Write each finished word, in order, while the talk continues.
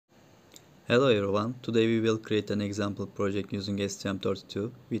Hello everyone, today we will create an example project using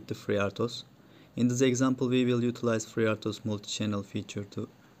STM32 with the FreeRTOS. In this example we will utilize FreeRTOS multi-channel feature to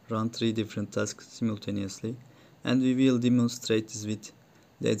run 3 different tasks simultaneously, and we will demonstrate this with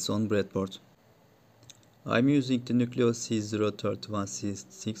LEDs on breadboard. I'm using the Nucleo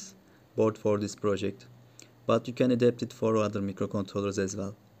C031C6 board for this project, but you can adapt it for other microcontrollers as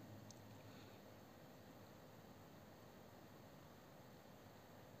well.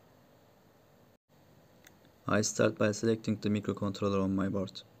 I start by selecting the microcontroller on my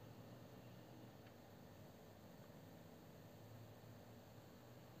board.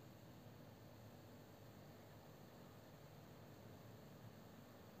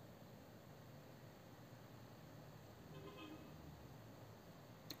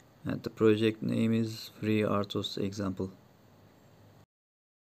 And the project name is FreeRTOS example.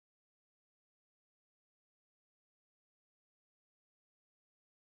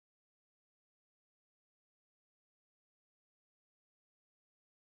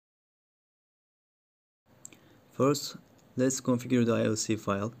 First, let's configure the IOC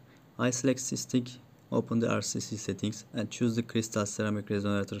file. I select SysTick, open the RCC settings and choose the crystal ceramic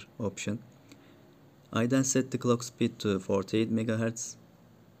resonator option. I then set the clock speed to 48 MHz.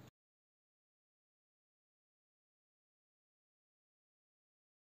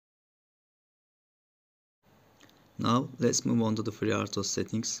 Now let's move on to the FreeRTOS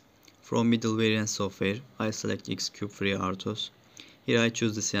settings. From middleware and software, I select Xcube FreeRTOS. Here I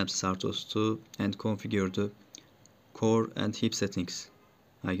choose the STM32 and configure the core and heap settings,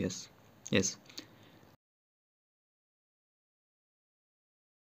 I guess. Yes.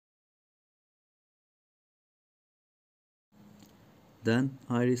 Then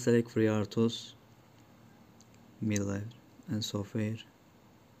I reselect FreeRTOS, middleware and software,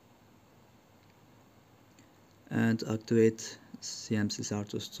 and activate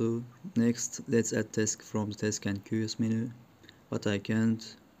STM32. Next, let's add task from the task and queues menu, but I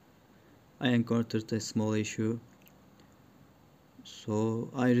can't. I encountered a small issue, so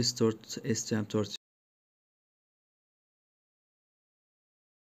I restored STM32.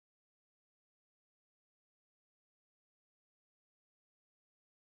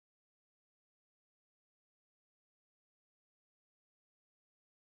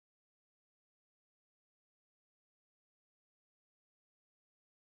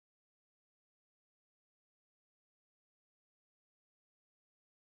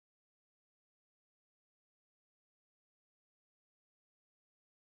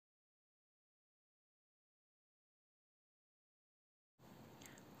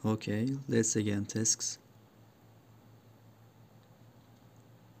 Okay, let's again tasks.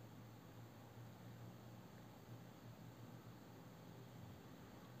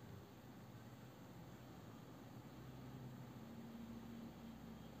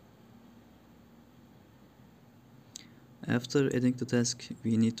 After adding the task,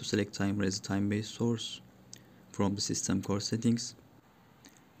 we need to select timer as a time-based source from the system core settings.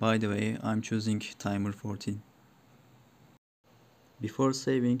 By the way, I'm choosing timer 14. Before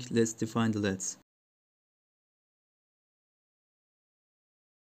saving, let's define the LEDs.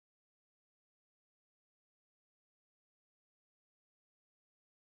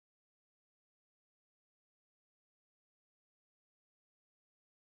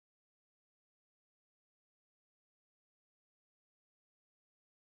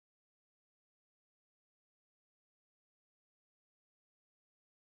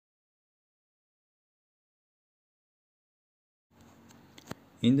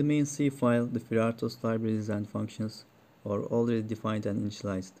 In the main C file, the FreeRTOS libraries and functions are already defined and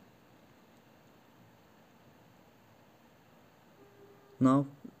initialized. Now,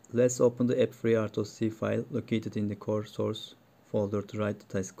 let's open the app FreeRTOS C file located in the core source folder to write the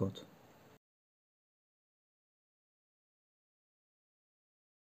test code.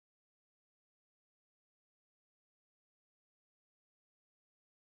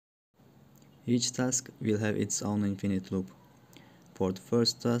 Each task will have its own infinite loop. For the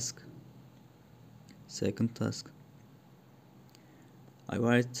first task, second task, I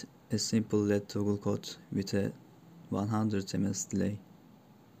write a simple LED toggle code with a 100 ms delay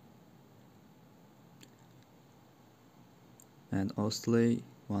and OS delay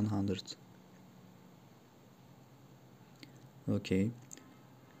 100. Okay,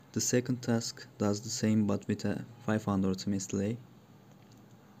 the second task does the same but with a 500 ms delay.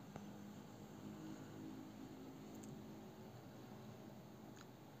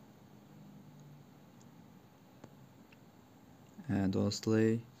 And OS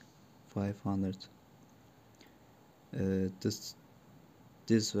delay 500. This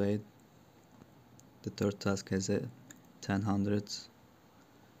way the third task has a 1000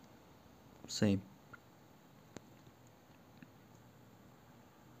 same.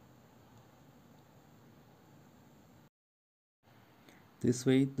 This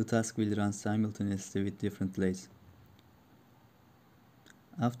way, the task will run simultaneously with different delays.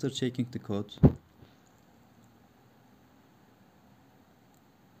 After checking the code,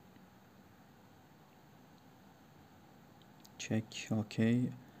 check OK,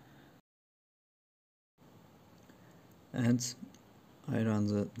 and I run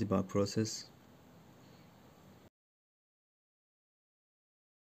the debug process.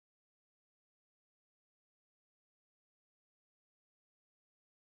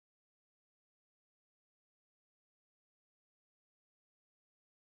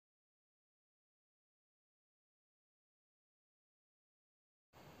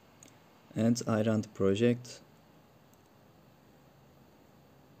 And I run the project.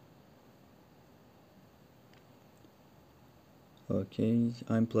 Okay,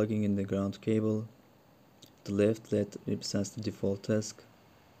 I'm plugging in the ground cable. The left LED represents the default task,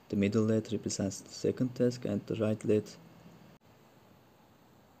 the middle LED represents the second task, and the right LED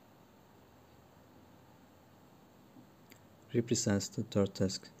represents the third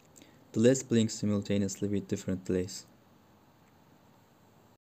task. The LEDs blink simultaneously with different delays.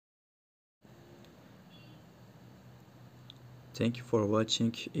 Thank you for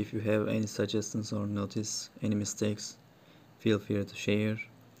watching. If you have any suggestions or notice any mistakes, feel free to share.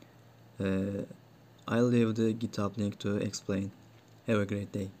 I'll leave the GitHub link to explain. Have a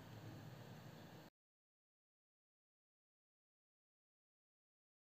great day.